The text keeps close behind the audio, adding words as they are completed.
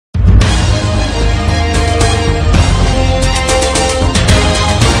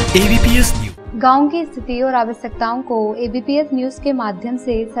गांव की स्थिति और आवश्यकताओं को एबीपीएस न्यूज के माध्यम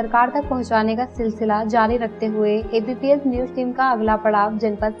से सरकार तक पहुंचाने का सिलसिला जारी रखते हुए एबीपीएस न्यूज टीम का अगला पड़ाव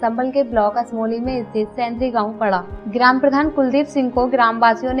जनपद संभल के ब्लॉक असमोली में स्थित सेंद्री गांव पड़ा। ग्राम प्रधान कुलदीप सिंह को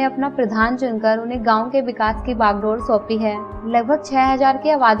ग्रामवासियों ने अपना प्रधान चुनकर उन्हें गाँव के विकास की बागडोर सौंपी है। लगभग 6000 की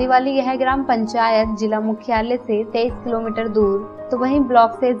आबादी वाली यह ग्राम पंचायत जिला मुख्यालय से 23 किलोमीटर दूर, तो वहीं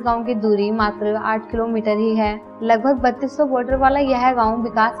ब्लॉक से इस गांव की दूरी मात्र 8 किलोमीटर ही है। लगभग 3200 वोटर वाला यह गांव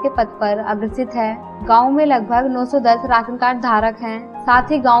विकास के पथ पर अग्रसित है। गांव में लगभग 910 राशन कार्ड धारक हैं।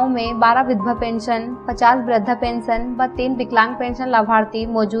 साथ ही गांव में 12 विधवा पेंशन, 50 वृद्धा पेंशन व 3 विकलांग पेंशन लाभार्थी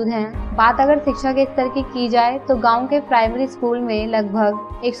मौजूद हैं। बात अगर शिक्षा के स्तर की जाए तो गांव के प्राइमरी स्कूल में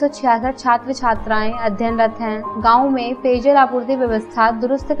लगभग 166 छात्र छात्राएं अध्ययनरत हैं। गांव में पेयजल आपूर्ति व्यवस्था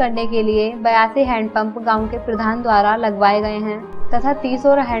दुरुस्त करने के लिए 82 हैंडपंप गांव के प्रधान द्वारा लगवाए गए हैं तथा 30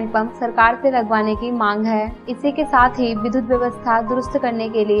 और हैंडपंप सरकार से लगवाने की मांग है। इसी के साथ ही विद्युत व्यवस्था दुरुस्त करने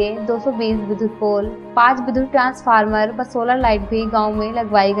के लिए 220 विद्युत पोल, 5 विद्युत ट्रांसफार्मर व सोलर लाइट भी गांव में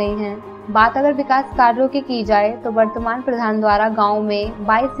लगवाई गई हैं। बात अगर विकास कार्यों की जाए तो वर्तमान प्रधान द्वारा गांव में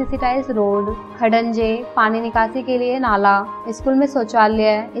 22 सीसी टाइल्स रोड, खडंजे, पानी निकासी के लिए नाला, स्कूल में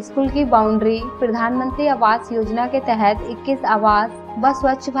शौचालय, स्कूल की बाउंड्री, प्रधानमंत्री आवास योजना के तहत 21 आवास व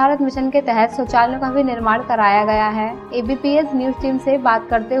स्वच्छ भारत मिशन के तहत शौचालयों का भी निर्माण कराया गया है। एबीपीएस न्यूज टीम से बात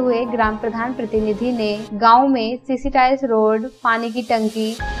करते हुए ग्राम प्रधान प्रतिनिधि ने गांव में सीसी टाइल्स रोड, पानी की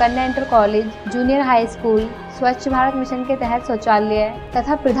टंकी, कन्या inter college, junior high school, स्वच्छ भारत मिशन के तहत शौचालय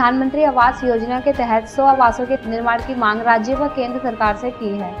तथा प्रधानमंत्री आवास योजना के तहत 100 आवासों के निर्माण की मांग राज्य व केंद्र सरकार से की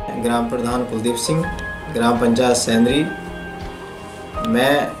है। ग्राम प्रधान कुलदीप सिंह, ग्राम पंचायत सेंद्री।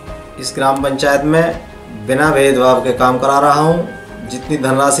 मैं इस ग्राम पंचायत में बिना भेदभाव के काम करा रहा हूँ। जितनी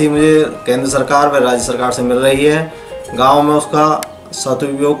धनराशि मुझे केंद्र सरकार व राज्य सरकार से मिल रही है, गांव में उसका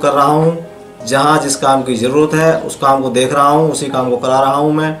सदुपयोग कर रहा हूँ। जहाँ जिस काम की ज़रूरत है उस काम को देख रहा हूँ, उसी काम को करा रहा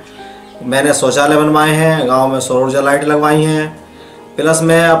हूँ। मैंने शौचालय बनवाए हैं, गांव में सौर ऊर्जा लाइट लगवाई हैं, प्लस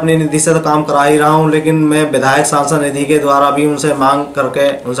मैं अपनी निधि से तो काम करा ही रहा हूँ, लेकिन मैं विधायक सांसद निधि के द्वारा भी उनसे मांग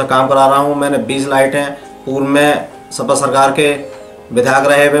करके उनसे काम करा रहा हूँ। मैंने 20 लाइटें पूर्व में सपा सरकार के विधायक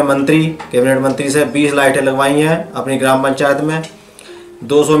रहे हुए मंत्री, कैबिनेट मंत्री से 20 लाइटें लगवाई हैं अपनी ग्राम पंचायत में।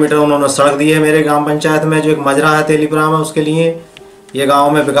 200 मीटर उन्होंने सड़क दी है मेरे ग्राम पंचायत में, जो एक मजरा है तेलीपुरा में, उसके लिए। ये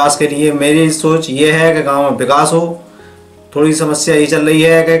गांव में विकास के लिए मेरी सोच ये है कि गांव में विकास हो। थोड़ी समस्या ये चल रही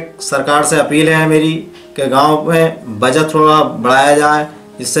है कि सरकार से अपील है मेरी कि गांव में बजट थोड़ा बढ़ाया जाए,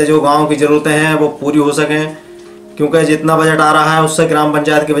 जिससे जो गांव की ज़रूरतें हैं वो पूरी हो सकें, क्योंकि जितना बजट आ रहा है उससे ग्राम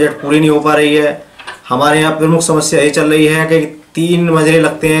पंचायत की बजट पूरी नहीं हो पा रही है। हमारे यहाँ प्रमुख समस्या ये चल रही है कि 3 मजरे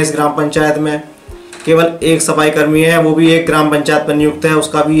लगते हैं इस ग्राम पंचायत में, केवल एक सफाई कर्मी है, वो भी एक ग्राम पंचायत पर नियुक्त है।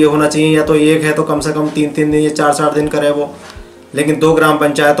 उसका भी ये होना चाहिए, या तो एक है तो कम से कम 3-3 दिन या 4-4 दिन करे वो। लेकिन 2 ग्राम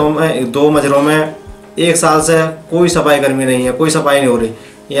पंचायतों में 2 मजरों में 1 साल से कोई सफाई कर्मी नहीं है, कोई सफाई नहीं हो रही।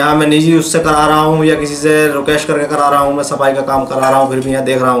 यहाँ मैं निजी उससे करा रहा हूँ या किसी से रिक्वेस्ट करके करा रहा हूँ, मैं सफाई का काम करा रहा हूँ, फिर भी यहाँ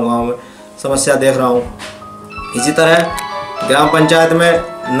देख रहा हूँ गाँव में समस्या देख रहा हूँ। इसी तरह ग्राम पंचायत में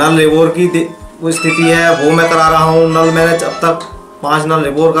नल रिपोर की स्थिति है, वो मैं करा रहा हूँ। नल मैंने अब तक 5 नल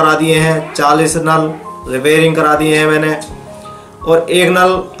रिपोर करा दिए हैं, 40 नल रिपेयरिंग करा दिए हैं मैंने, और 1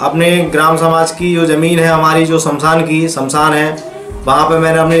 नल अपने ग्राम समाज की जो ज़मीन है हमारी, जो शमशान है, वहाँ पे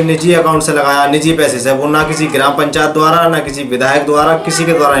मैंने अपने निजी अकाउंट से लगाया, निजी पैसे से। वो ना किसी ग्राम पंचायत द्वारा, ना किसी विधायक द्वारा, किसी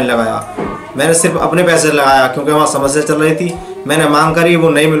के द्वारा नहीं लगाया। मैंने सिर्फ अपने पैसे से लगाया, क्योंकि वहाँ समस्या चल रही थी। मैंने मांग करी, वो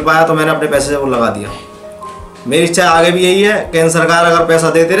नहीं मिल पाया, तो मैंने अपने पैसे से वो लगा दिया। मेरी इच्छा आगे भी यही है, केंद्र सरकार अगर पैसा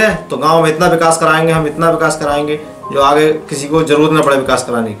देते रहे तो गाँव में इतना विकास कराएंगे, हम इतना विकास कराएंगे जो आगे किसी को ज़रूरत न पड़े विकास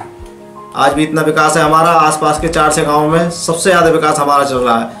कराने की। आज भी इतना विकास है हमारा, आसपास के 4 से गाँव में सबसे ज़्यादा विकास हमारा चल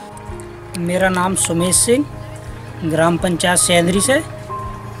रहा है। मेरा नाम सुमेश सिंह, ग्राम पंचायत सेंद्री से।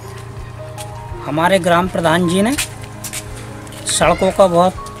 हमारे ग्राम प्रधान जी ने सड़कों का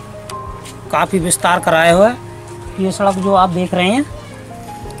काफ़ी विस्तार कराया हुआ है। ये सड़क जो आप देख रहे हैं,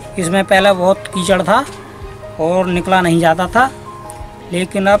 इसमें पहले बहुत कीचड़ था और निकला नहीं जाता था,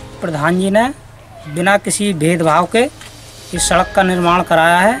 लेकिन अब प्रधान जी ने बिना किसी भेदभाव के इस सड़क का निर्माण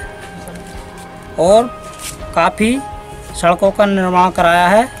कराया है और काफ़ी सड़कों का निर्माण कराया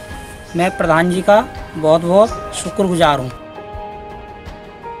है। मैं प्रधान जी का बहुत शुक्रगुजार हूँ।